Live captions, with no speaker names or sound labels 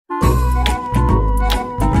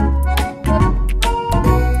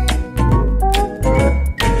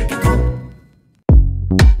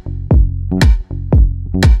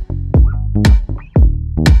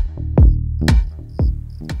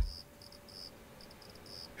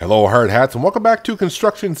Hello, hard hats, and welcome back to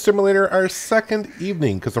Construction Simulator, our second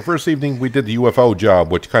evening, because the first evening we did the UFO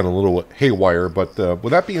job, which kind of a little haywire, but with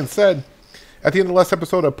that being said, at the end of the last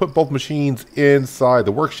episode, I put both machines inside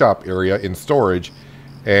the workshop area in storage,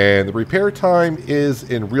 and the repair time is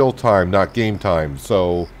in real time, not game time,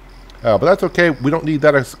 so, but that's okay. We don't need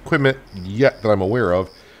that equipment yet that I'm aware of.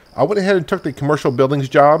 I went ahead and took the commercial buildings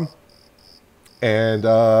job, and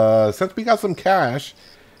since we got some cash,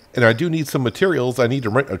 and I do need some materials, I need to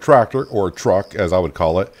rent a tractor, or a truck, as I would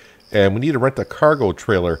call it, and we need to rent a cargo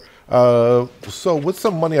trailer. So with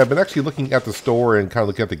some money, I've been actually looking at the store and kind of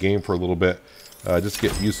looking at the game for a little bit, just to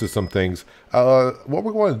get used to some things. What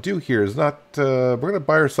we're going to do here is not, we're going to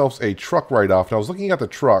buy ourselves a truck right off. And I was looking at the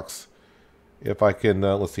trucks, if I can,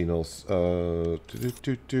 let's see, no, flatbeds,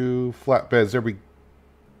 there we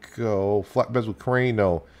go, flatbeds with crane,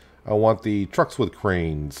 no, I want the trucks with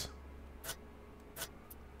cranes.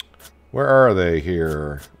 Where are they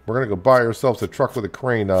here? We're going to go buy ourselves a truck with a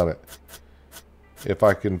crane on it. If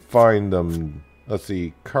I can find them. Let's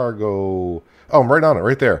see. Cargo. Oh, I'm right on it.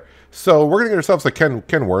 Right there. So we're going to get ourselves a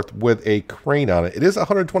Kenworth with a crane on it. It is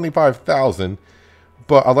 $125,000.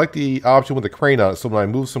 But I like the option with the crane on it. So when I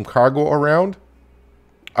move some cargo around,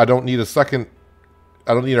 I don't need a second.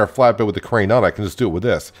 I don't need our flatbed with the crane on it. I can just do it with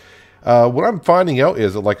this. What I'm finding out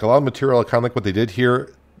is that like a lot of material, kind of like what they did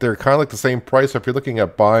here, they're kind of like the same price. So if you're looking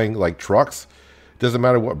at buying like trucks, it doesn't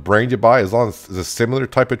matter what brand you buy, as long as it's a similar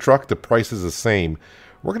type of truck, the price is the same.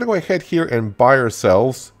 We're going to go ahead here and buy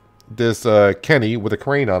ourselves this Kenny with a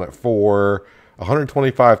crane on it for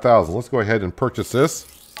 $125,000. Let's go ahead and purchase this.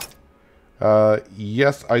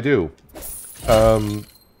 Yes, I do.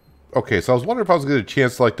 Okay, so I was wondering if I was going to get a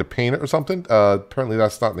chance to paint it or something. Apparently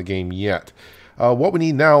that's not in the game yet. What we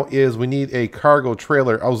need now is we need a cargo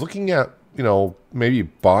trailer. I was looking at, you know, maybe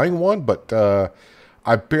buying one, but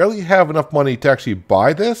I barely have enough money to actually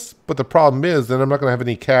buy this. But the problem is then I'm not going to have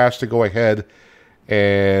any cash to go ahead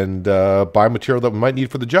and buy material that we might need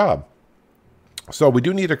for the job. So we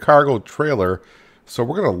do need a cargo trailer. So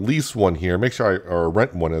we're going to lease one here. Make sure or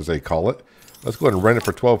rent one, as they call it. Let's go ahead and rent it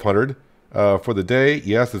for $1,200 for the day.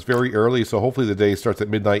 Yes, it's very early, so hopefully the day starts at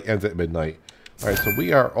midnight, ends at midnight. All right, so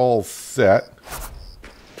we are all set.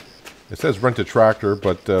 It says rent a tractor,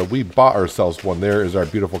 but we bought ourselves one. There is our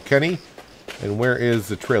beautiful Kenny. And where is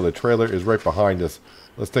the trailer? The trailer is right behind us.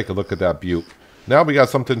 Let's take a look at that beaut. Now we got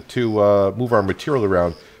something to move our material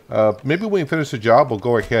around. Maybe when we finish the job, we'll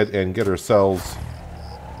go ahead and get ourselves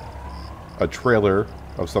a trailer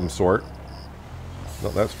of some sort. No,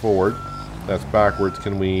 that's forward. That's backwards.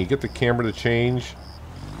 Can we get the camera to change?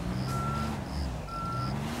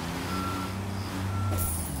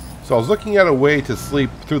 So I was looking at a way to sleep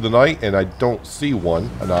through the night, and I don't see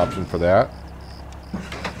an option for that.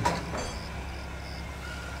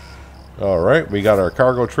 Alright, we got our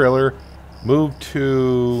cargo trailer. Move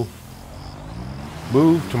to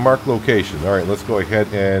mark location. Alright, let's go ahead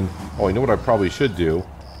and... Oh, you know what I probably should do?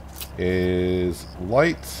 Is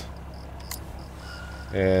lights.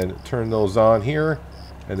 And turn those on here.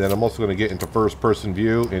 And then I'm also going to get into first person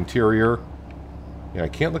view, interior. Yeah, I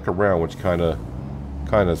can't look around, which kind of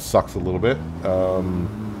sucks a little bit. So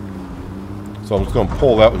I'm just going to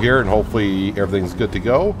pull out here and hopefully everything's good to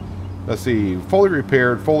go. Let's see, fully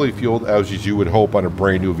repaired, fully fueled, as you would hope on a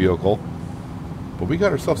brand new vehicle. But we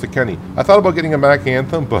got ourselves a Kenny. I thought about getting a Mack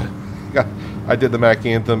Anthem, but I did the Mack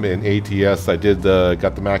Anthem in ATS. I did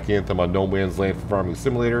got the Mack Anthem on No Man's Land for Farming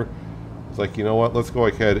Simulator. It's like, you know what, let's go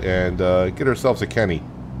ahead and get ourselves a Kenny.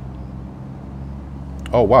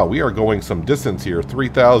 Oh wow, we are going some distance here,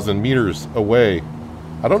 3,000 meters away.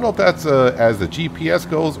 I don't know if that's as the GPS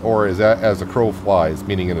goes or is that as the crow flies,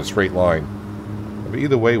 meaning in a straight line. But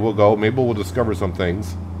either way, we'll go. Maybe we'll discover some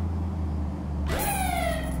things.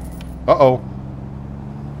 Uh-oh.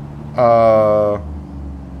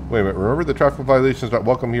 Wait a minute. Remember, the traffic violations not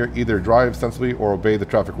welcome here. Either drive sensibly or obey the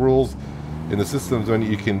traffic rules. In the systems, when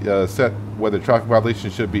you can set whether traffic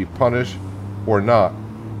violations should be punished or not.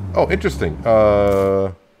 Oh, interesting.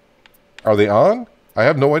 Are they on? I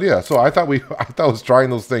have no idea. So I thought I was trying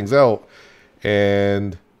those things out,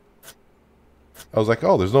 and I was like,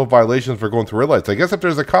 oh, there's no violations for going through red lights. I guess if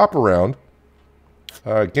there's a cop around.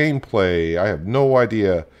 Gameplay, I have no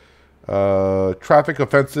idea. Traffic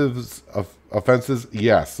offenses,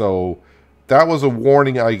 yes. So that was a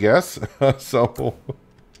warning, I guess. So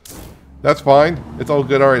that's fine. It's all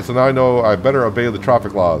good. All right, so now I know I better obey the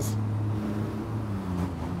traffic laws.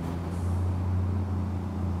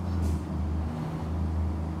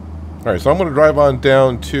 Alright, so I'm going to drive on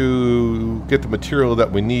down to get the material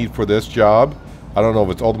that we need for this job. I don't know if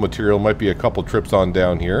it's all the material. Might be a couple trips on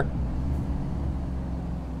down here.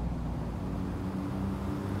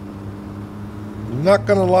 Not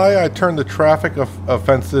gonna lie, I turned the traffic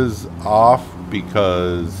offenses off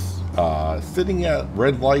because sitting at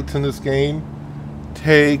red lights in this game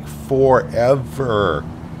take forever.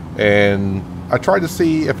 And I tried to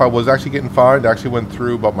see if I was actually getting fined. I actually went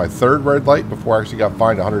through about my third red light before I actually got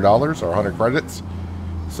fined $100 or 100 credits.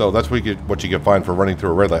 So that's what you get fined for running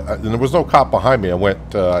through a red light. And there was no cop behind me. I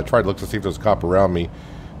tried to look to see if there was a cop around me.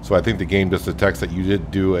 So I think the game just detects that you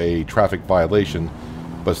did do a traffic violation.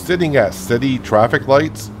 But sitting at city traffic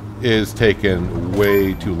lights is taking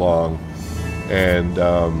way too long. And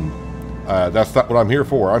that's not what I'm here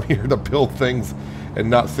for. I'm here to build things and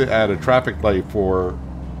not sit at a traffic light for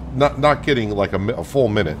not getting like a full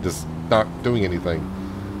minute, just not doing anything.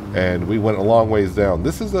 And we went a long ways down.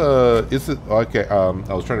 This is okay. I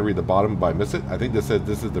was trying to read the bottom, but I missed it. I think this said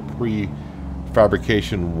this is the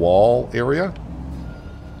prefabrication wall area.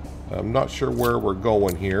 I'm not sure where we're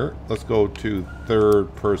going here. Let's go to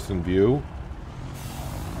third person view.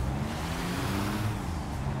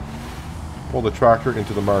 Pull the tractor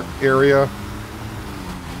into the marked area.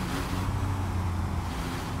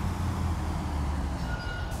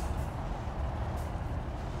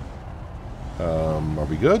 Are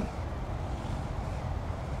we good?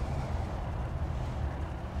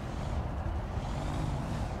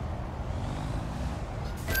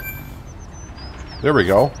 There we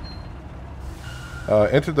go.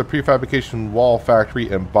 Enter the prefabrication wall factory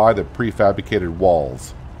and buy the prefabricated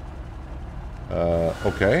walls.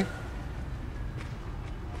 Okay.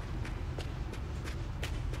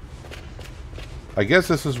 I guess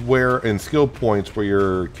this is where, in skill points, where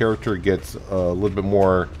your character gets a little bit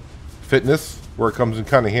more fitness, where it comes in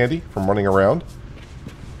kind of handy from running around.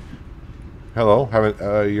 Hello,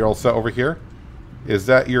 you're all set over here? Is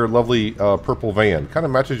that your lovely purple van? Kind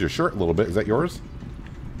of matches your shirt a little bit. Is that yours?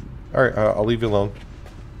 Alright, I'll leave you alone.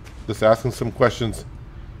 Just asking some questions.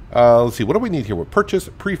 Let's see, what do we need here? We'll purchase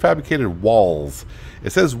prefabricated walls.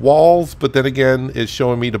 It says walls, but then again, it's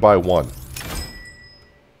showing me to buy one.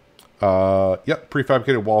 Yep,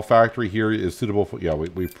 prefabricated wall factory here is suitable for... Yeah,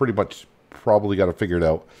 we pretty much probably got to figure it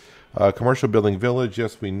out. Commercial building village,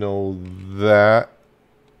 yes, we know that.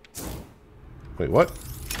 Wait, what?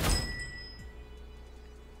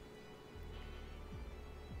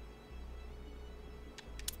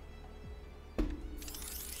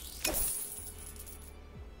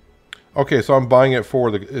 Okay, so I'm buying it for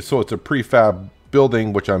the... So it's a prefab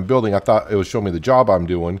building, which I'm building. I thought it was showing me the job I'm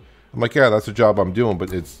doing. I'm like, yeah, that's the job I'm doing,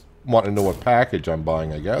 but it's wanting to know what package I'm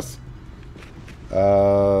buying, I guess.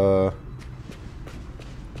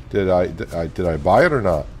 Did I buy it or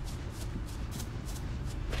not?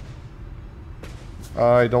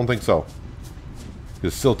 I don't think so.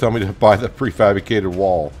 It's still telling me to buy the prefabricated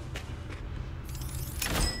wall.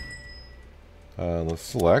 Let's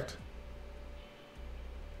select.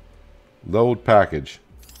 Load package.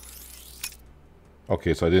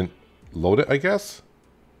 Okay, so I didn't load it, I guess?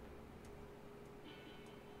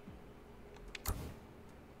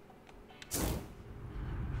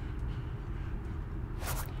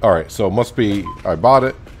 Alright, so it must be I bought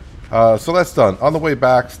it. So that's done. On the way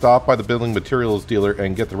back, stop by the building materials dealer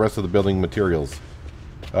and get the rest of the building materials.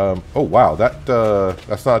 Oh wow,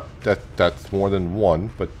 that's not that's more than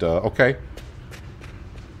one, but okay.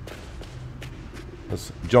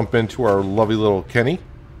 Let's jump into our lovely little Kenny.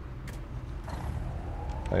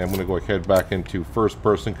 I am going to go ahead back into first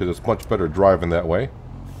person because it's much better driving that way.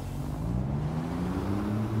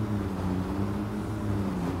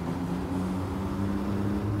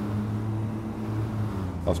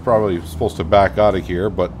 I was probably supposed to back out of here,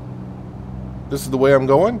 but this is the way I'm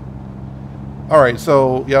going. Alright,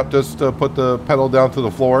 so, yep, just put the pedal down to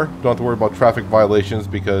the floor. Don't have to worry about traffic violations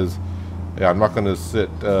because, yeah, I'm not going to sit,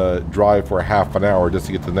 drive for half an hour just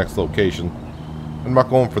to get to the next location. I'm not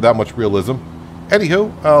going for that much realism.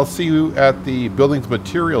 Anywho, I'll see you at the buildings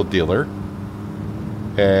material dealer,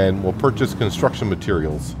 and we'll purchase construction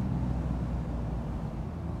materials.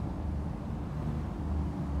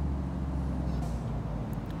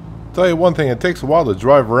 Tell you one thing, it takes a while to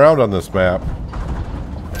drive around on this map.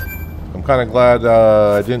 I'm kind of glad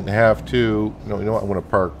I didn't have to... No, you know what? I'm going to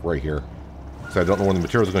park right here. Because I don't know when the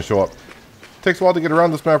materials are going to show up. It takes a while to get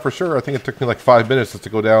around this map for sure. I think it took me like 5 minutes just to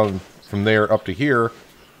go down from there up to here.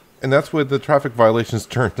 And that's with the traffic violations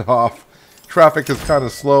turned off. Traffic is kind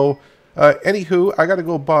of slow. Anywho, I got to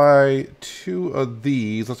go buy 2 of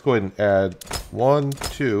these. Let's go ahead and add 1,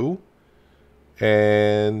 2.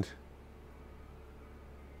 And...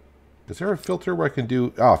 is there a filter where I can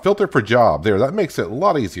do... filter for job. There, that makes it a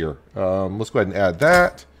lot easier. Let's go ahead and add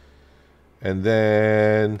that. And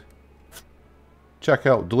then... check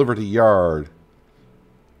out deliver to yard.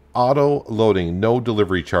 Auto loading, no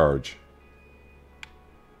delivery charge.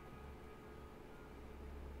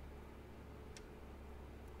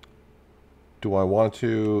 Do I want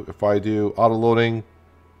to? If I do auto loading,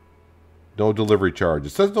 no delivery charge.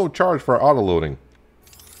 It says no charge for auto loading.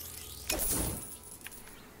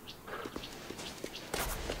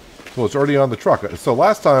 So it's already on the truck. So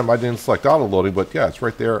last time I didn't select auto loading, but yeah, it's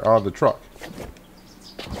right there on the truck.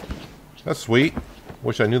 That's sweet.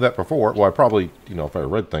 Wish I knew that before. Well, I probably, you know, if I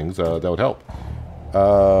read things, that would help.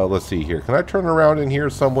 Let's see here. Can I turn around in here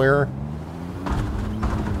somewhere?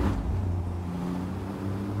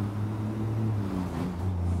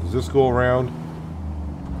 Does this go around?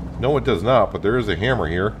 No, it does not, but there is a hammer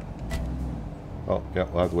here. Oh, yeah,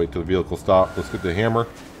 we'll have to wait till the vehicle stops. Let's get the hammer.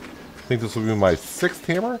 I think this will be my 6th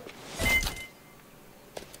hammer.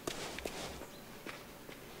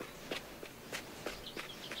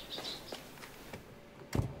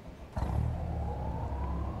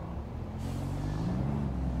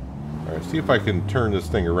 Alright, see if I can turn this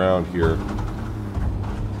thing around here.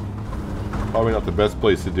 Probably not the best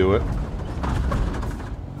place to do it.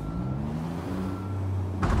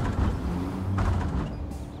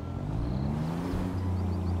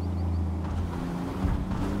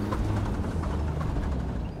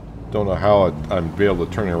 Don't know how I'm able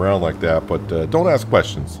to turn it around like that, but don't ask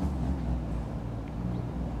questions.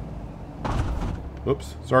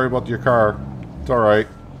 Oops, sorry about your car. It's alright.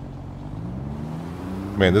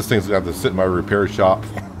 Man, this thing's going to have to sit in my repair shop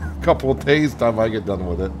for a couple of days time I get done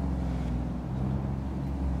with it.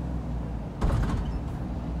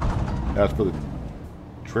 As for the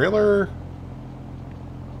trailer,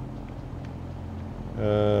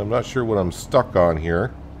 I'm not sure what I'm stuck on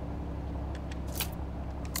here.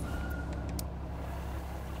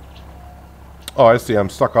 Oh, I see. I'm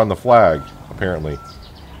stuck on the flag, apparently.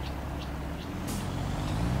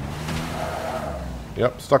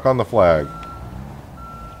 Yep, stuck on the flag.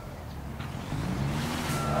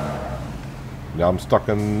 Now I'm stuck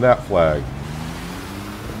in that flag.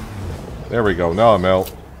 There we go. Now I'm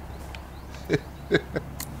out.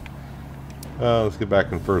 Let's get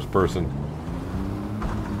back in first person.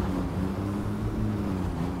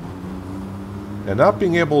 And not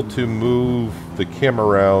being able to move the camera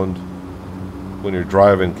around when you're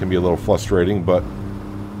driving can be a little frustrating, but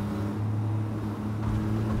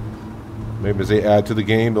maybe as they add to the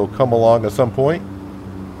game, they'll come along at some point.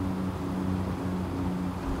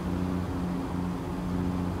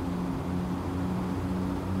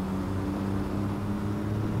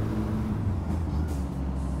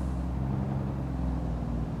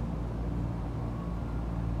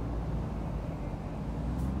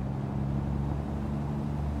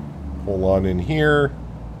 Pull on in here.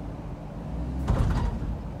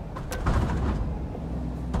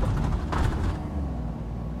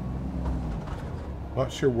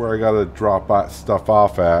 Not sure where I gotta drop that stuff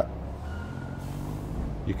off at.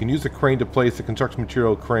 You can use a crane to place the construction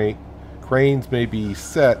material crane. Cranes may be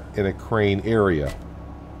set in a crane area.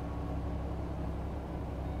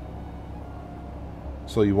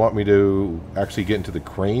 So you want me to actually get into the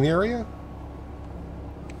crane area?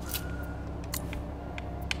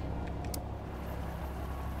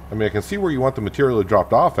 I mean, I can see where you want the material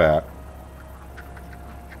dropped off at.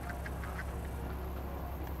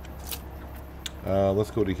 Let's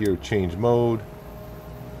go to here, change mode.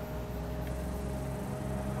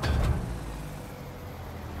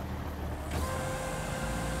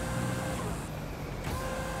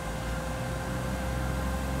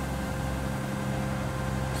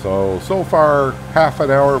 So far, half an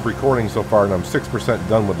hour of recording so far, and I'm 6%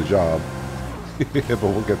 done with the job. But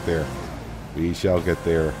we'll get there. We shall get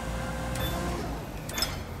there.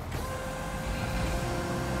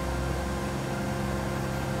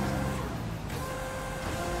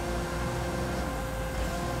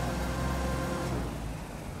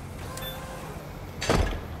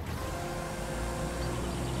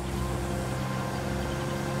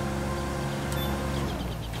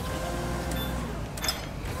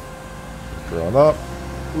 On up,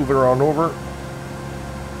 move it around over.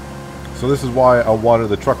 So this is why I wanted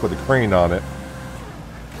the truck with the crane on it.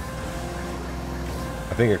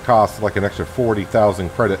 I think it costs like an extra 40,000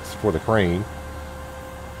 credits for the crane,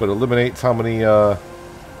 but it eliminates how many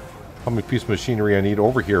pieces of machinery I need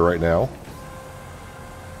over here right now.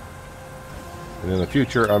 And in the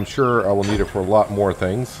future, I'm sure I will need it for a lot more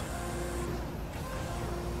things.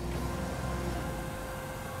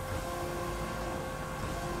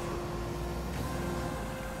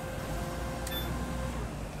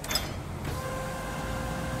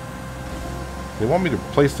 They want me to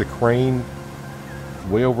place the crane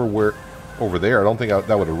way over there. I don't think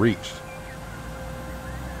that would have reached.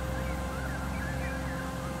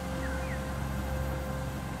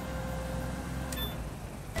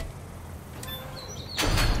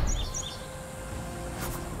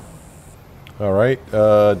 All right.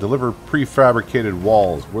 Deliver prefabricated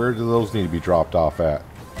walls. Where do those need to be dropped off at?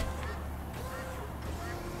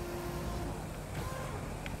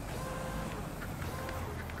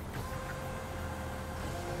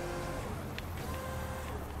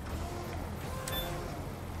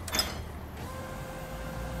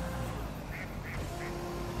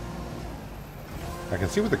 I can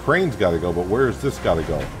see where the crane's got to go, but where is this got to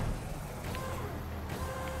go?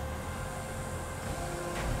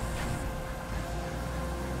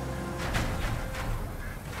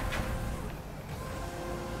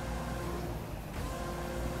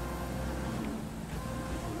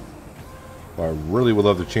 I really would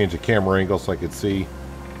love to change the camera angle so I could see.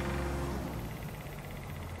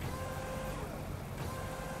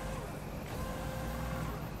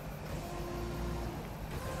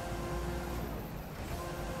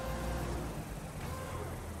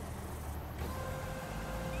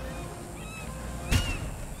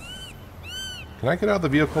 Can I get out of the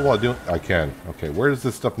vehicle while doing... I can. Okay, where does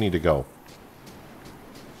this stuff need to go?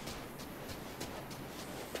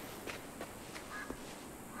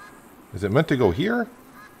 Is it meant to go here?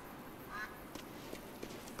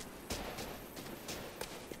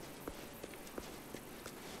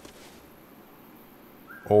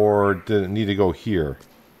 Or did it need to go here?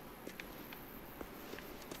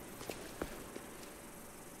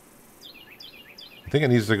 I think it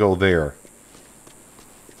needs to go there.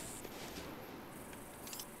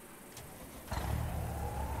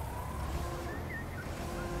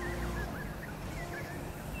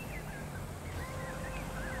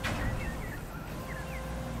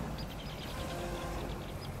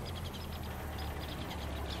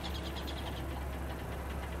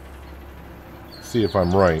 See if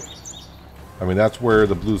I'm right. I mean, that's where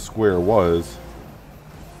the blue square was.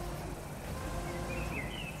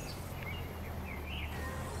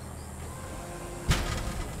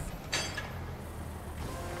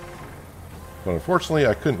 But unfortunately,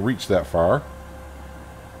 I couldn't reach that far.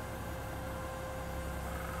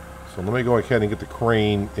 So let me go ahead and get the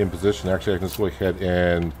crane in position. Actually, I can just go ahead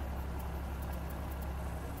and...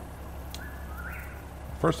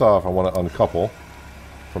 First off, I want to uncouple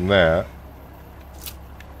from that.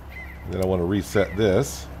 And then I want to reset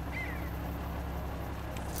this.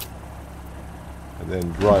 And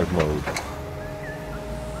then drive mode.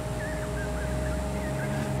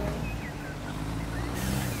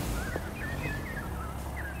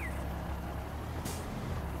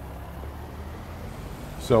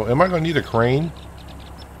 So, am I going to need a crane?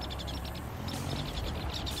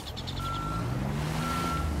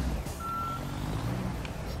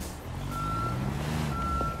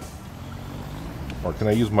 Or can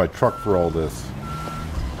I use my truck for all this?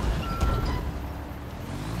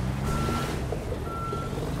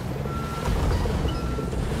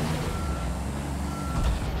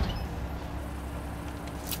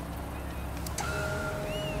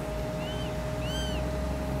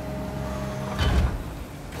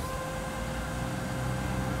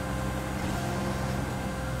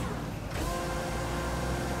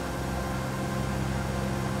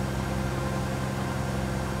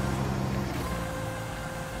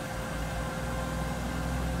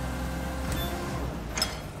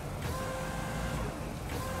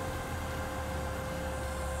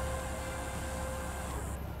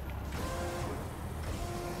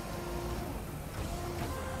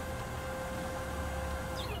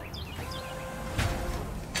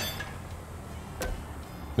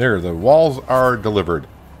 There, the walls are delivered.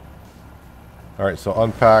 Alright, so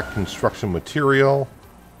unpack construction material.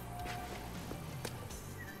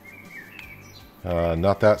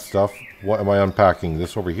 Not that stuff. What am I unpacking?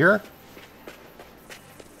 This over here?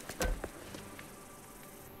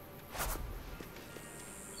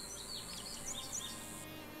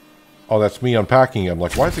 Oh, that's me unpacking it. I'm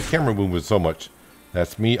like, why is the camera moving so much?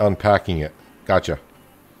 That's me unpacking it. Gotcha.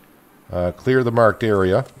 Clear the marked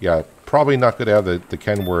area. Yeah, probably not going to have the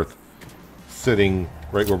Kenworth sitting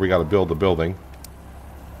right where we got to build the building.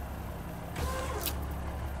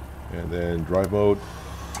 And then drive mode.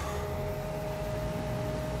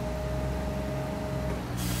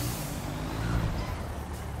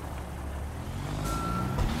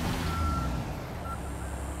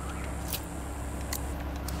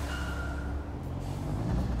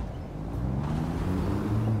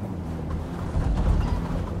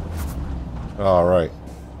 All right.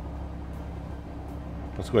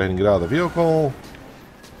 Let's go ahead and get out of the vehicle.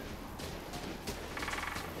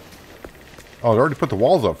 Oh, they already put the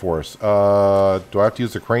walls up for us. Do I have to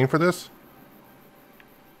use the crane for this?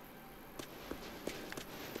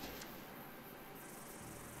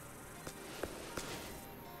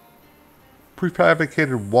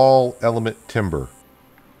 Prefabricated wall element timber.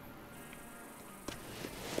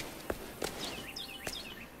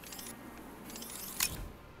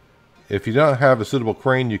 If you don't have a suitable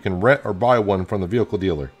crane, you can rent or buy one from the vehicle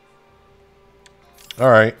dealer.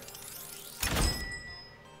 Alright.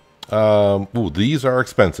 Ooh, these are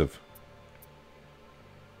expensive.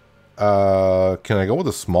 Can I go with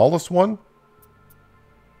the smallest one?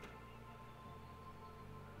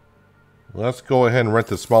 Let's go ahead and rent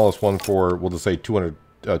the smallest one for, we'll just say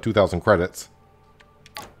 2,000 credits.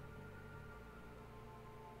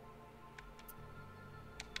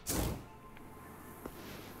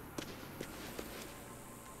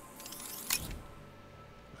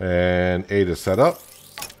 And A to set up.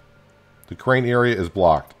 The crane area is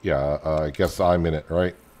blocked. Yeah, I guess I'm in it,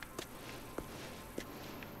 right?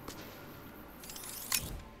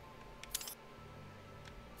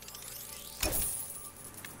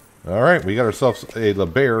 Alright, we got ourselves a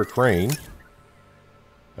LeBaire crane.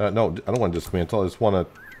 No, I don't want to dismantle. I just want to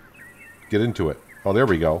get into it. Oh, there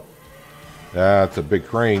we go. That's a big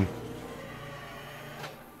crane.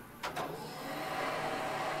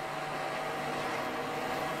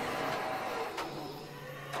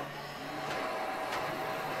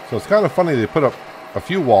 So it's kind of funny they put up a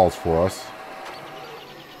few walls for us.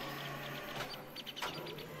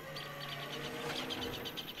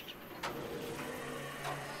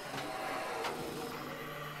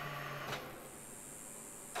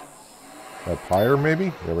 Up higher,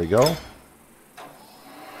 maybe? There we go.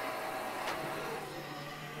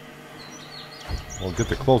 We'll get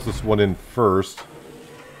the closest one in first.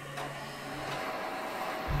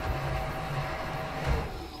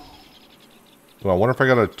 Well, I wonder if I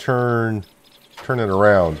gotta turn it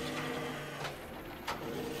around.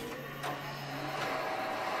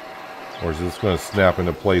 Or is this gonna snap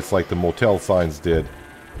into place like the motel signs did?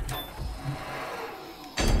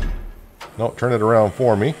 No, turn it around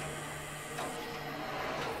for me.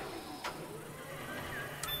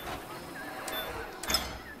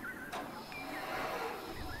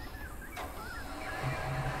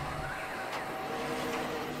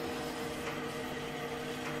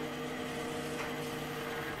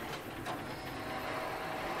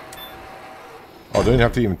 Oh, don't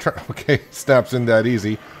have to even try. Okay, snaps in that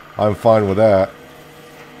easy. I'm fine with that.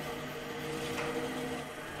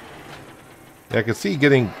 Yeah, I can see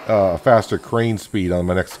getting a faster crane speed on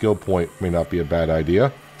my next skill point may not be a bad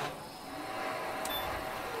idea.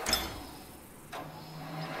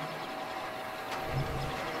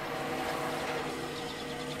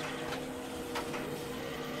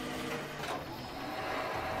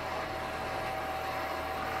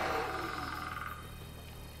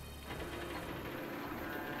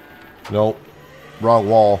 Nope. Wrong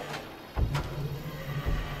wall.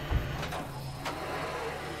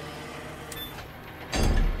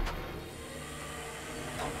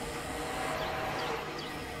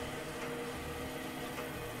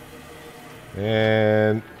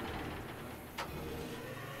 And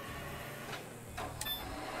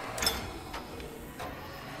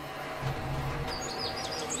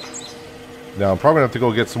now I'm probably gonna have to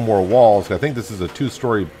go get some more walls. I think this is a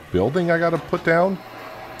 2-story building I gotta put down.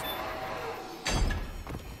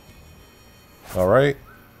 Alright.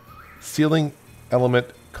 Ceiling element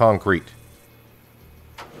concrete.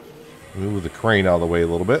 Move the crane out of the way a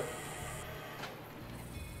little bit.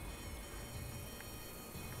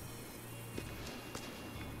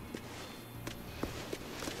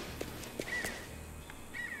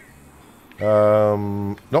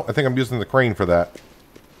 No, I think I'm using the crane for that.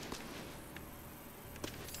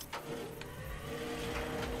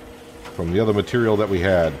 From the other material that we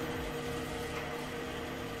had.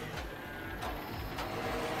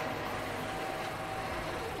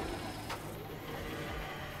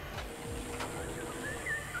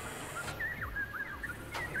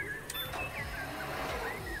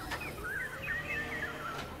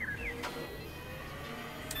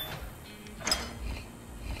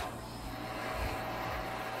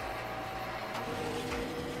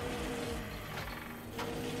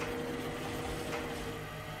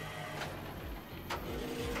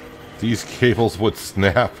 These cables would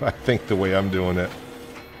snap, I think, the way I'm doing it.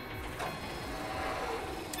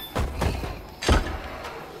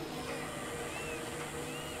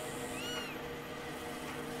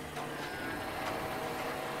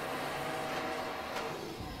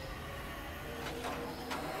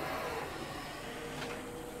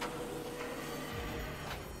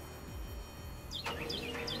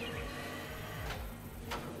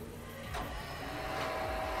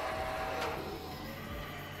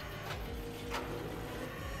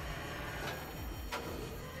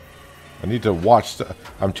 I need to watch.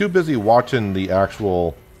 I'm too busy watching the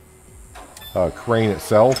actual crane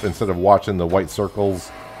itself instead of watching the white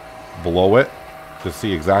circles below it to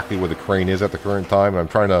see exactly where the crane is at the current time. And I'm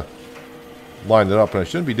trying to line it up, and I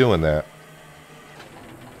shouldn't be doing that.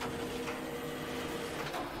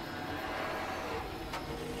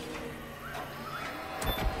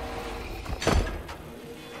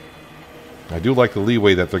 I do like the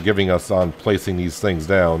leeway that they're giving us on placing these things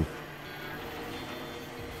down.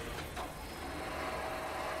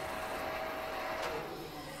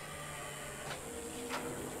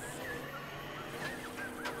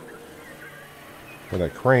 For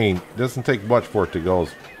that crane, it doesn't take much for it to go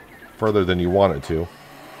further than you want it to.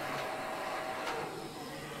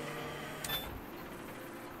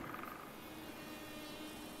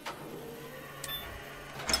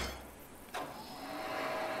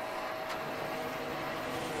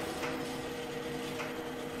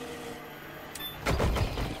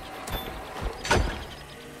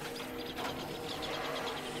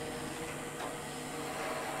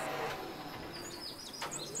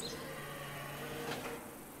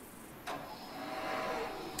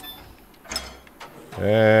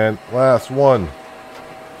 And last one.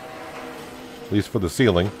 At least for the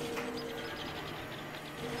ceiling.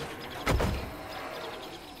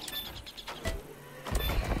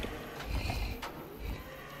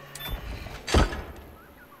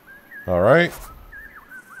 Alright.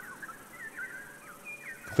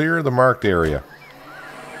 Clear the marked area.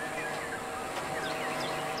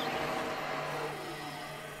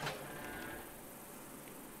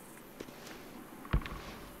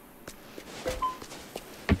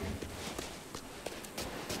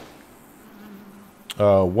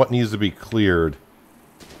 What needs to be cleared?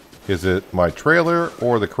 Is it my trailer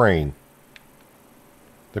or the crane?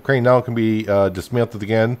 The crane now can be dismantled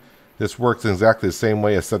again. This works in exactly the same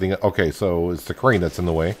way as setting it. Okay, so it's the crane that's in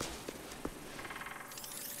the way.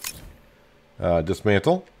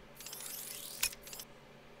 Dismantle.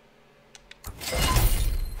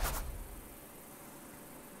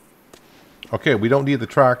 Okay, we don't need the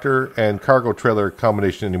tractor and cargo trailer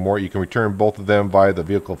combination anymore. You can return both of them via the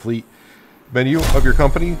vehicle fleet menu of your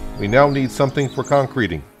company. We now need something for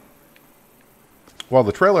concreting. Well,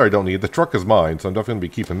 the trailer I don't need. The truck is mine, so I'm definitely going to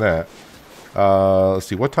be keeping that. Let's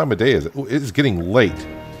see, what time of day is it? Ooh, it's getting late.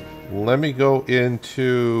 Let me go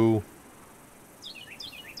into...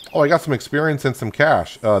 Oh, I got some experience and some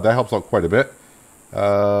cash. That helps out quite a bit.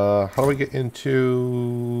 How do we get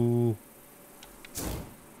into...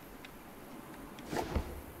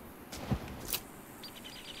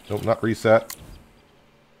 Nope, not reset.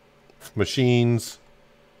 Machines.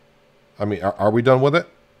 I mean, are we done with it?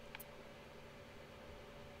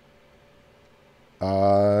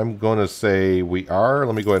 I'm going to say we are.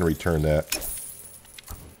 Let me go ahead and return that.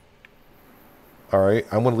 Alright,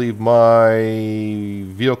 I'm going to leave my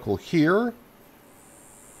vehicle here.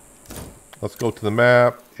 Let's go to the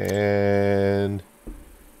map, and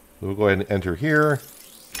we'll go ahead and enter here.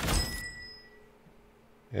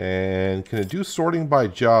 And can it do sorting by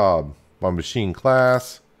job? By machine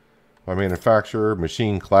class? By manufacturer?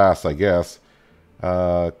 Machine class, I guess.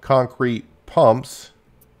 Concrete pumps.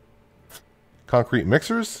 Concrete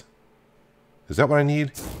mixers? Is that what I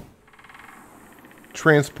need?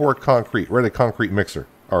 Transport concrete. Ready, concrete mixer.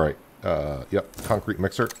 Alright. Yep, concrete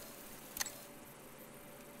mixer.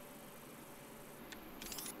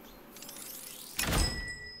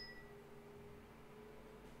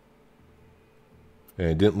 And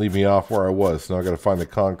it didn't leave me off where I was. Now I gotta find the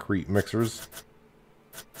concrete mixers.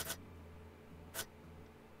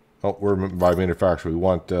 Oh, we're by manufacturer. We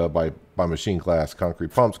want by machine class.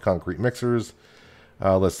 Concrete pumps, concrete mixers.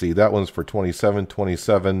 Let's see. That one's for 27,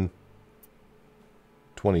 27,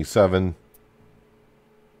 27,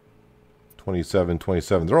 27,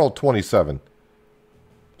 27. They're all 27.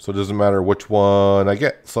 So it doesn't matter which one I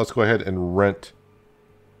get. So let's go ahead and rent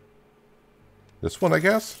this one, I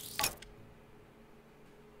guess.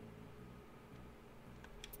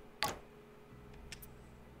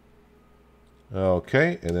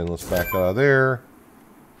 Okay, and then let's back out of there.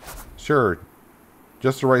 Sure.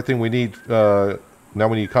 Just the right thing we need. Now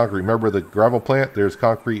we need concrete. Remember the gravel plant? There's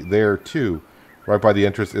concrete there too. Right by the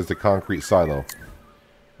entrance is the concrete silo.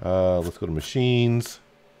 Let's go to machines.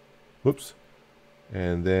 Whoops.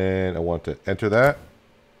 And then I want to enter that.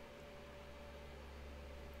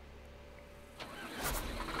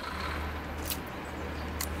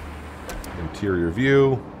 Interior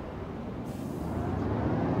view.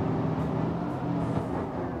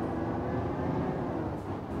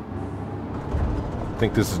 I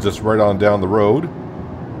think this is just right on down the road.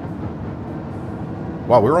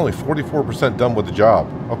 Wow, we were only 44% done with the job.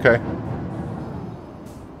 Okay.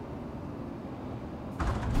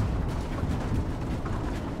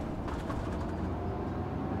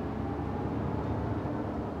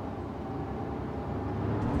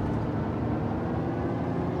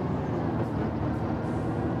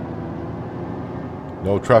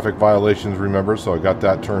 No traffic violations, remember, so I got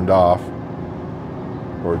that turned off.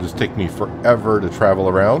 Or it just take me forever to travel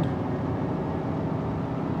around.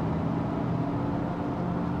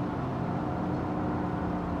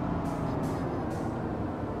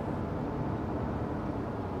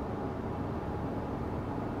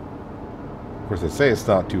 Of course, they say it's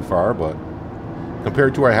not too far, but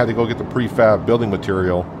compared to where I had to go get the prefab building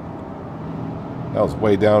material, that was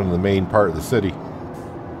way down in the main part of the city.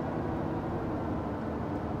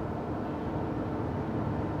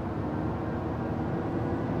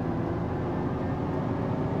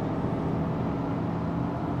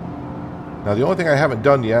 Now, the only thing I haven't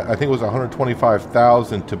done yet, I think it was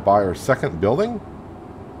 $125,000 to buy our second building.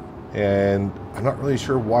 And I'm not really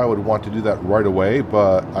sure why I would want to do that right away,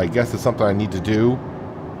 but I guess it's something I need to do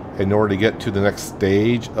in order to get to the next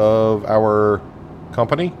stage of our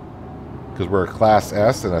company. Because we're a Class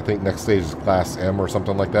S, and I think next stage is Class M or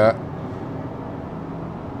something like that.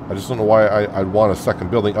 I just don't know why I'd want a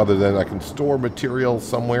second building other than I can store material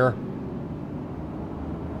somewhere.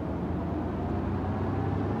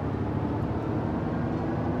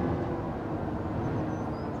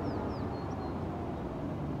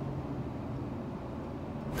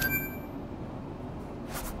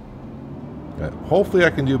 Hopefully I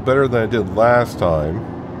can do better than I did last time.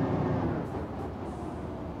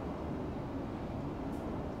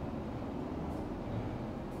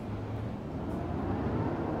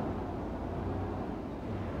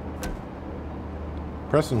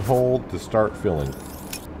 Press and hold to start filling.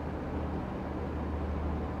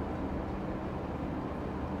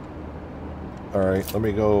 Alright, let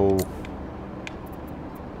me go.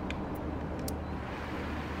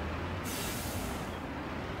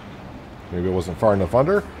 Maybe it wasn't far enough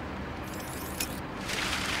under.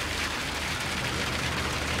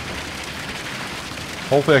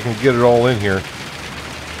 Hopefully I can get it all in here.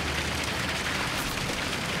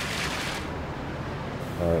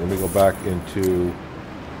 Alright, let me go back into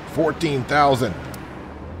 14,000.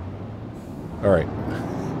 Alright.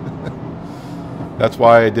 That's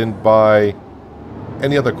why I didn't buy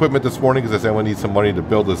any other equipment this morning, because I said I'm going to need some money to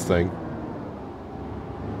build this thing.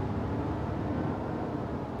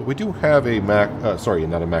 But we do have a Mack, sorry,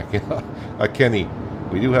 not a Mack, a Kenny.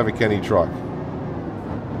 We do have a Kenny truck.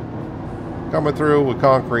 Coming through with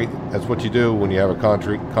concrete. That's what you do when you have a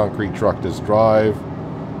concrete truck. Just drive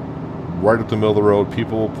right up the middle of the road.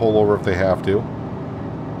 People will pull over if they have to.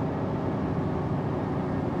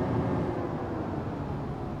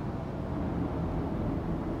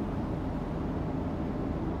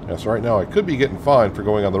 Yes, right now I could be getting fined for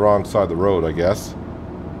going on the wrong side of the road, I guess.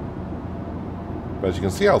 But as you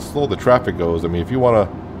can see how slow the traffic goes. I mean, if you want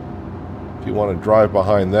to drive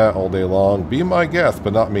behind that all day long, be my guest,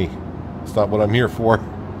 but not me. It's not what I'm here for.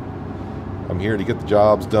 I'm here to get the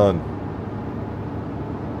jobs done.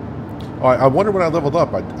 Oh, I wonder when I leveled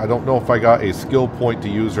up. I don't know if I got a skill point to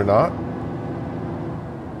use or not.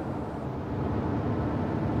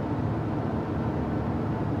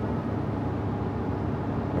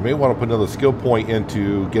 I may want to put another skill point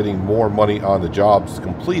into getting more money on the jobs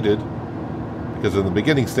completed, because in the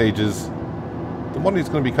beginning stages, the money is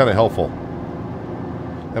going to be kind of helpful.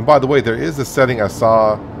 And by the way, there is a setting I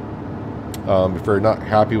saw. If you're not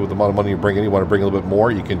happy with the amount of money you bring in, you want to bring a little bit more,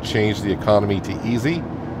 you can change the economy to easy.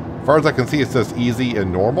 As far as I can see, it says easy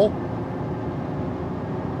and normal.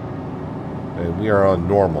 And we are on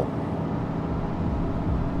normal.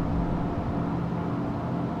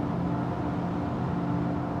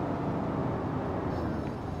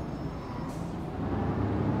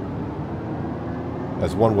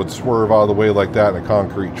 As one would swerve out of the way like that in a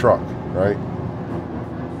concrete truck, right?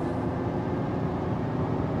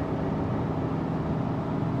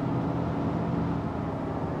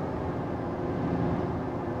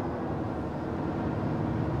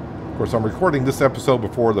 Of course, I'm recording this episode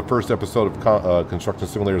before the first episode of Construction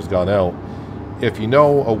Simulator has gone out. If you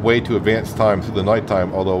know a way to advance time through the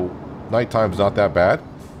nighttime, although nighttime's not that bad,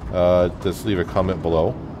 just leave a comment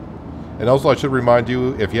below. And also, I should remind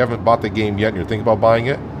you, if you haven't bought the game yet and you're thinking about buying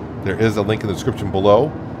it, there is a link in the description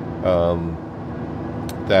below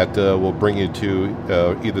that will bring you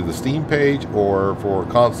to either the Steam page or for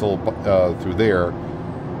console through there.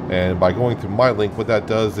 And by going through my link, what that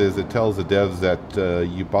does is it tells the devs that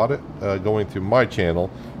you bought it going through my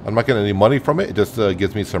channel. I'm not getting any money from it. It just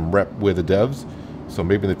gives me some rep with the devs. So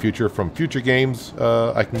maybe in the future, from future games,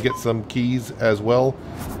 I can get some keys as well.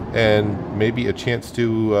 And maybe a chance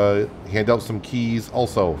to hand out some keys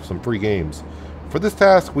also, some free games. For this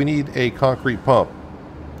task, we need a concrete pump.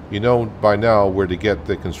 You know by now where to get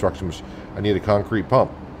the construction machine. I need a concrete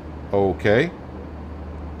pump. Okay.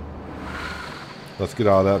 Let's get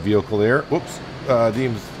out of that vehicle there. Whoops.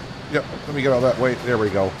 Deems. Yep, let me get all that weight. There we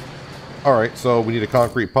go. All right, so we need a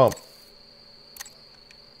concrete pump.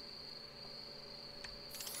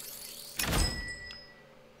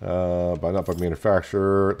 Not by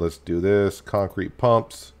manufacturer. Let's do this. Concrete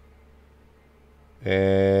pumps.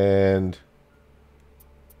 And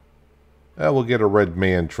we'll get a red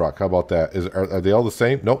man truck. How about that? Are they all the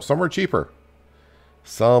same? Nope, some are cheaper.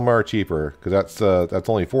 Some are cheaper because that's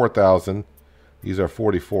only 4,000. These are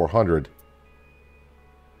 4,400.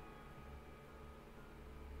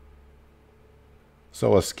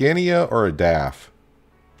 So a Scania or a DAF?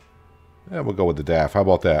 Yeah, we'll go with the DAF. How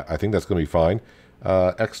about that? I think that's going to be fine.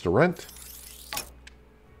 Extra rent.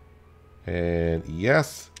 And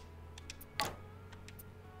yes.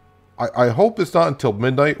 I hope it's not until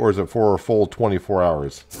midnight, or is it for a full 24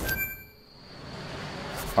 hours?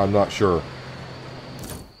 I'm not sure.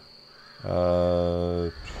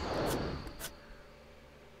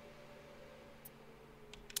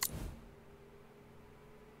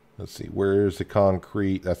 Let's see, where's the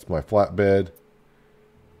concrete? That's my flatbed.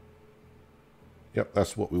 Yep,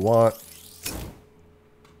 that's what we want.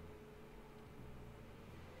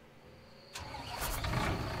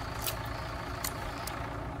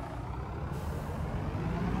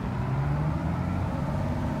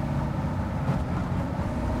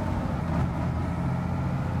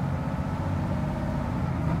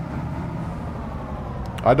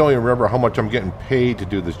 I don't even remember how much I'm getting paid to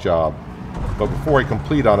do this job. But before I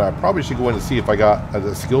complete on it, I probably should go in and see if I got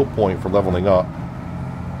a skill point for leveling up.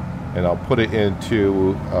 And I'll put it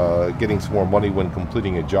into getting some more money when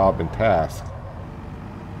completing a job and task.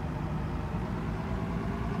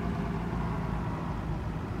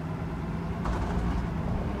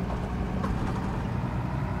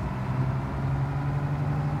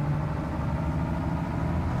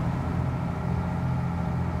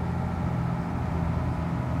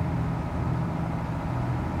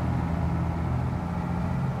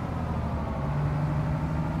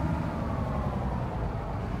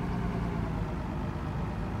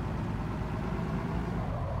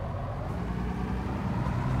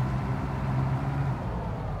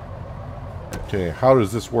 Okay, how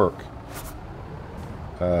does this work?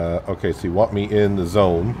 Okay, so you want me in the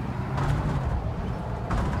zone.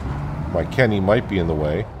 My Kenny might be in the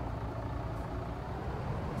way.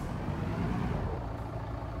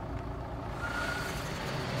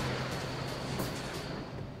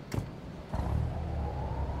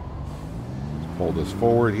 Let's pull this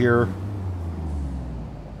forward here.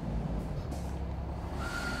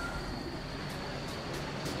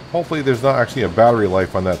 Hopefully there's not actually a battery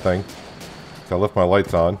life on that thing. I left my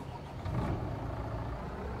lights on.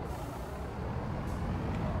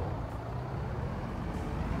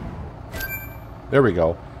 There we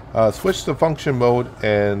go. Switch to function mode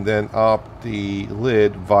and then opt the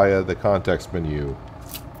lid via the context menu.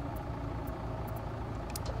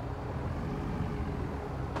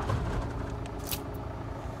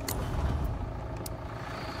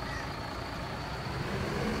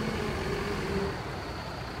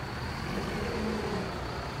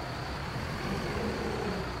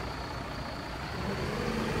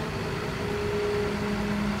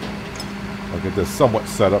 I'll get this somewhat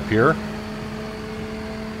set up here.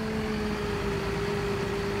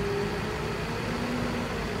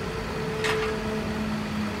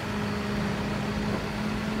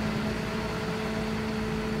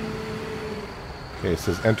 Okay, it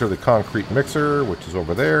says enter the concrete mixer, which is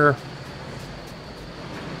over there.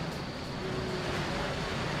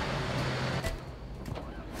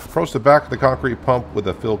 Approach the back of the concrete pump with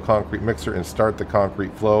a filled concrete mixer and start the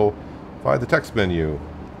concrete flow via the text menu.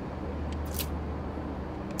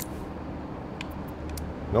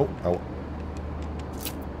 Nope.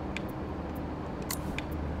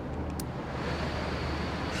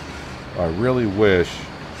 I really wish.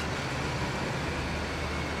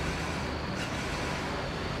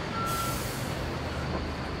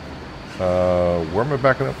 Where am I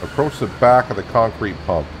backing up? Approach the back of the concrete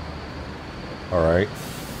pump. Alright.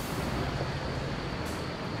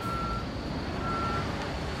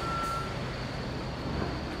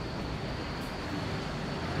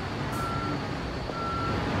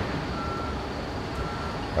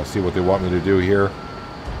 I see what they want me to do here.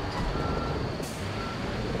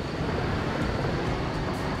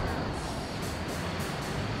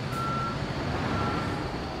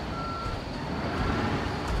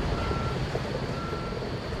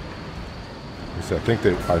 I think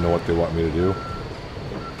I know what they want me to do.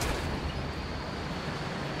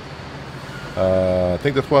 I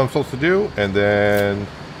think that's what I'm supposed to do, and then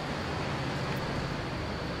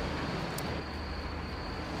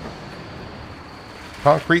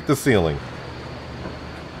concrete the ceiling.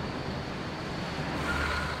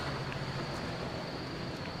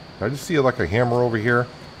 Did I just see like a hammer over here?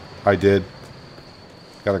 I did.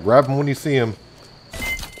 Gotta grab him when you see him.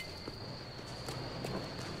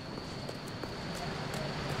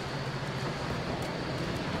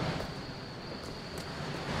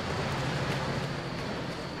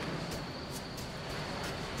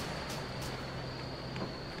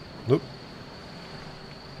 Nope.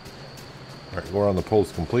 Alright, go around the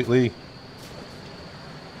post completely.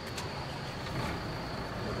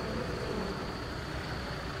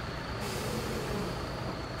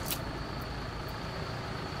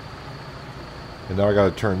 And now I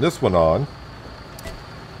gotta turn this one on.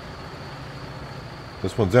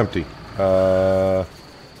 This one's empty. Alright,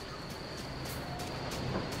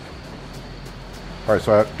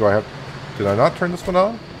 so did I not turn this one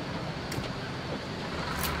on?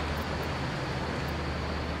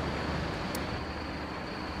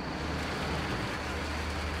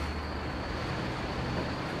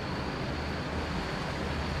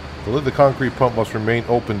 The lid of the concrete pump must remain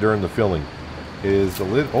open during the filling. Is the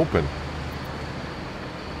lid open?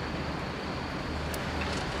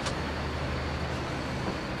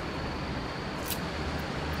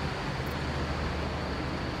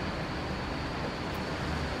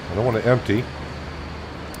 I don't want to empty.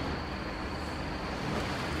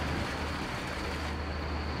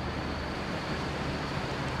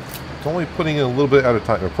 It's only putting in a little bit at a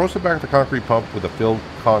time. Approach the back of the concrete pump with a filled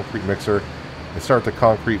concrete mixer and start the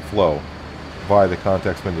concrete flow via the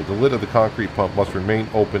context menu. The lid of the concrete pump must remain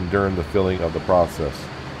open during the filling of the process.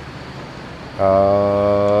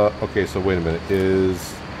 Okay, so wait a minute.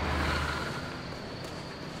 Is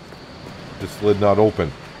this lid not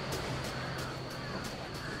open?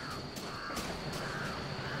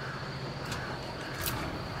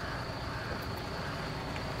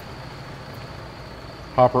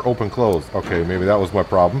 Hopper open close. Okay, maybe that was my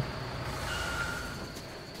problem.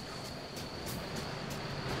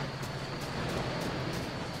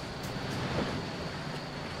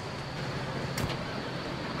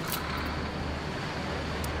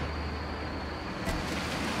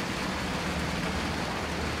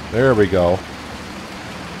 There we go.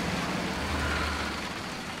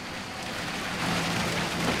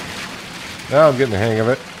 Now I'm getting the hang of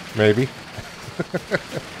it. Maybe.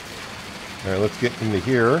 Alright, let's get into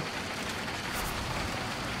here.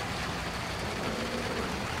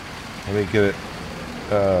 Let me get it.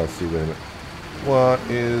 Let's see, wait a minute. What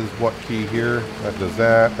is what key here? That does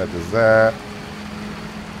that. That does that.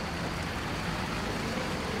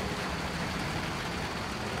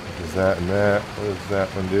 That does that and that. What does that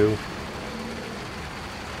one do?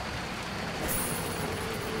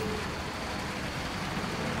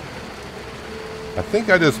 I think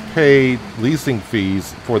I just paid leasing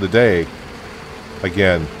fees for the day.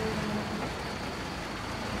 Again.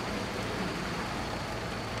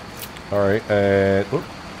 Alright, and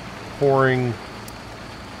pouring.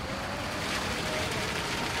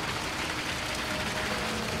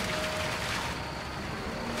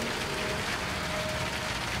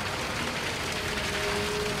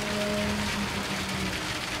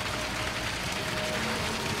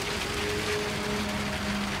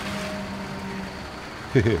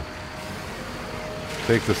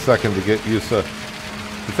 Takes a second to get used to.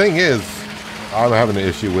 The thing is, I'm having an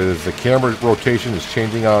issue with is the camera rotation is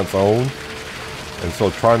changing on its own, and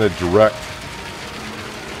so trying to direct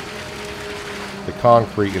the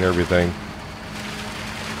concrete and everything.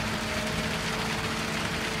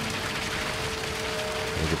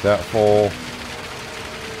 Get that full.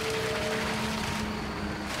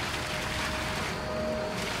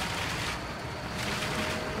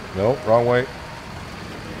 Nope, wrong way.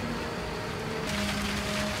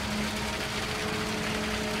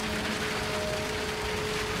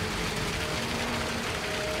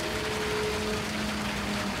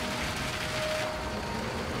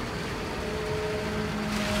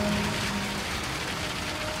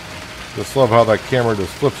 Just love how that camera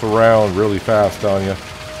just flips around really fast on you.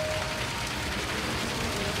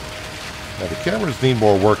 Yeah, the cameras need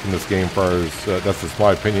more work in this game, as far as that's just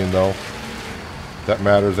my opinion, though. If that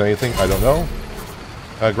matters anything, I don't know.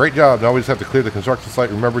 Great job. Now we just have to clear the construction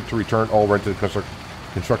site. Remember to return all rented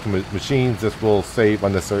construction machines. This will save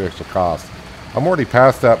unnecessary extra costs. I'm already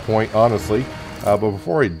past that point, honestly. But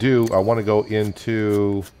before I do, I want to go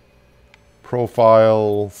into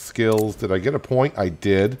profile skills. Did I get a point? I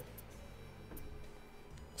did.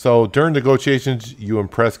 So during negotiations, you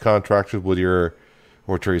impress contractors with your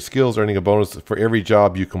oratory skills, earning a bonus for every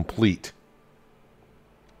job you complete.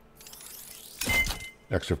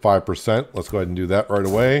 Extra 5%. Let's go ahead and do that right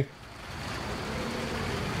away.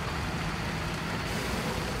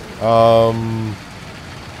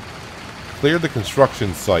 Clear the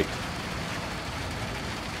construction site.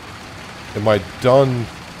 Am I done?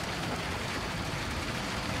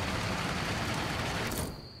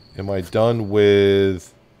 Am I done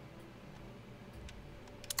with...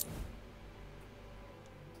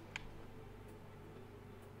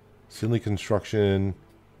 Finley Construction...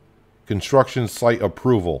 Construction site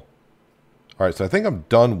approval. Alright, so I think I'm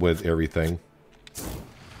done with everything.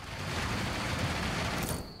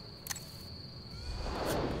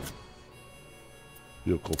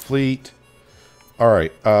 Vehicle fleet.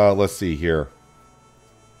 Alright, let's see here.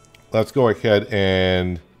 Let's go ahead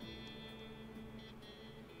and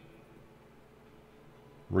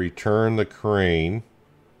return the crane.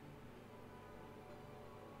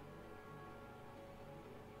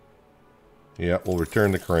 Yeah, we'll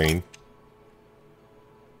return the crane.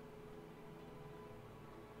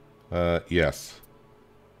 Yes.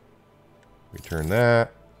 Return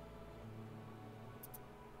that.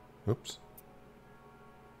 Oops.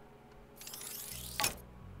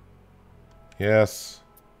 Yes.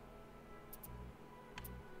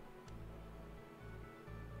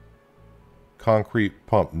 Concrete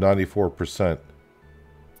pump, 94%.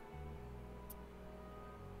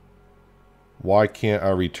 Why can't I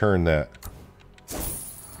return that?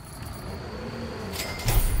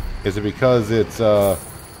 Is it because it's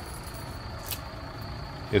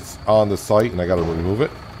on the site and I gotta remove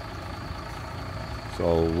it?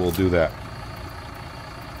 So we'll do that.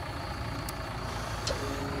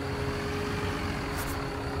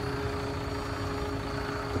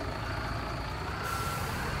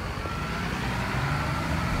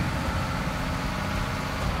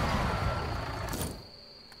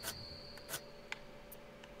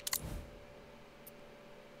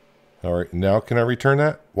 Alright, now can I return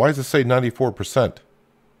that? Why does it say 94%?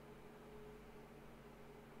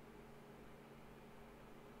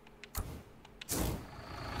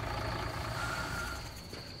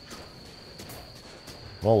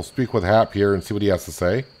 Well, we'll speak with Hap here and see what he has to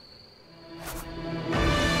say.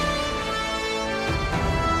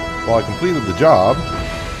 Well, I completed the job.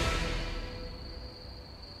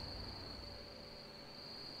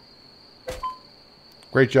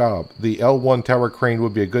 Great job. The L1 tower crane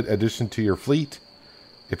would be a good addition to your fleet.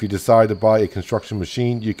 If you decide to buy a construction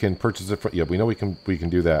machine, you can purchase it for... Yeah, we know we can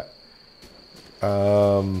do that.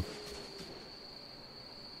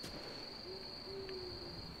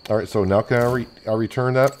 Alright, so now can I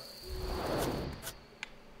return that?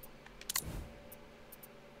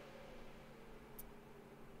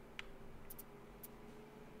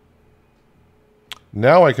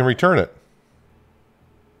 Now I can return it.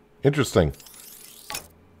 Interesting.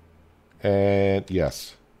 And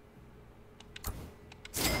yes.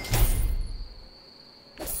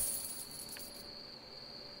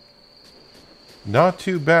 Not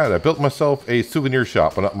too bad. I built myself a souvenir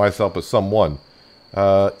shop. Well, not myself, but someone.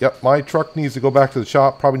 Yep, my truck needs to go back to the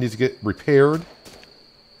shop. Probably needs to get repaired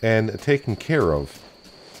and taken care of.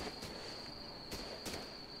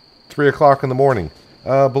 3 o'clock in the morning.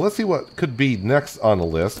 But let's see what could be next on the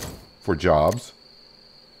list for jobs.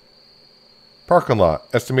 Parking lot.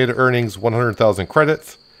 Estimated earnings 100,000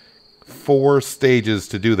 credits. 4 stages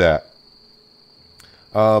to do that.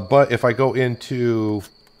 But if I go into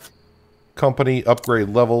company upgrade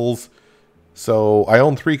levels, so I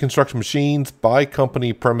own 3 construction machines, buy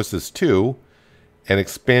company premises 2, and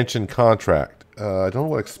expansion contract. I don't know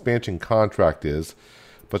what expansion contract is,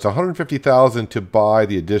 but it's 150,000 to buy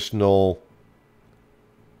the additional.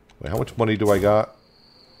 Wait, how much money do I got?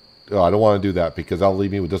 Oh, I don't want to do that because that'll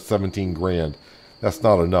leave me with just 17 grand. That's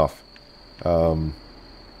not enough.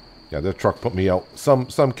 Yeah, the truck put me out some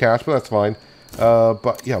cash, but that's fine.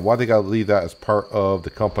 But yeah, why they gotta leave that as part of the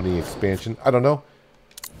company expansion? I don't know.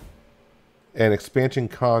 An expansion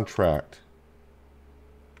contract.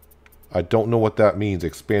 I don't know what that means.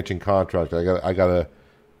 Expansion contract. I gotta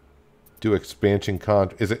do expansion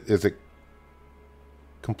is it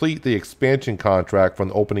complete the expansion contract from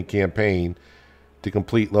the opening campaign to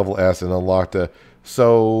complete level S and unlock the...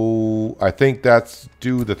 So I think that's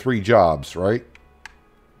do the 3 jobs, right?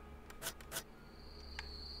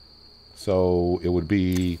 So it would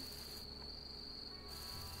be...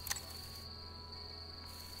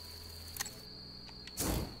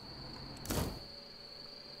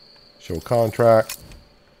 Show contract.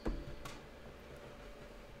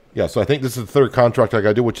 Yeah, so I think this is the 3rd contract I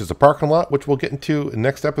gotta do, which is the parking lot, which we'll get into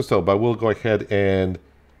next episode. But we'll go ahead and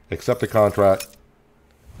accept the contract.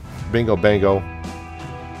 Bingo, bango.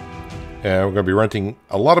 And we're going to be renting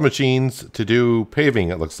a lot of machines to do paving,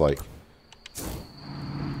 it looks like.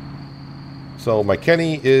 So my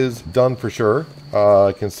Kenny is done for sure.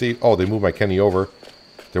 I can see... Oh, they moved my Kenny over.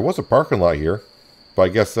 There was a parking lot here. But I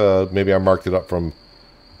guess maybe I marked it up from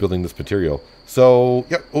building this material. So,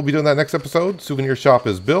 yep, we'll be doing that next episode. Souvenir shop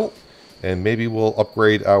is built, and maybe we'll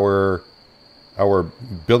upgrade our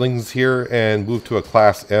buildings here and move to a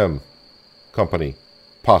Class M company.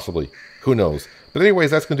 Possibly. Who knows? But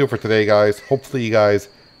anyways, that's going to do it for today, guys. Hopefully you guys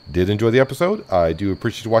did enjoy the episode. I do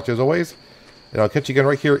appreciate you watching as always. And I'll catch you again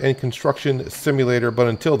right here in Construction Simulator. But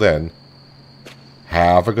until then,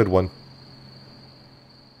 have a good one.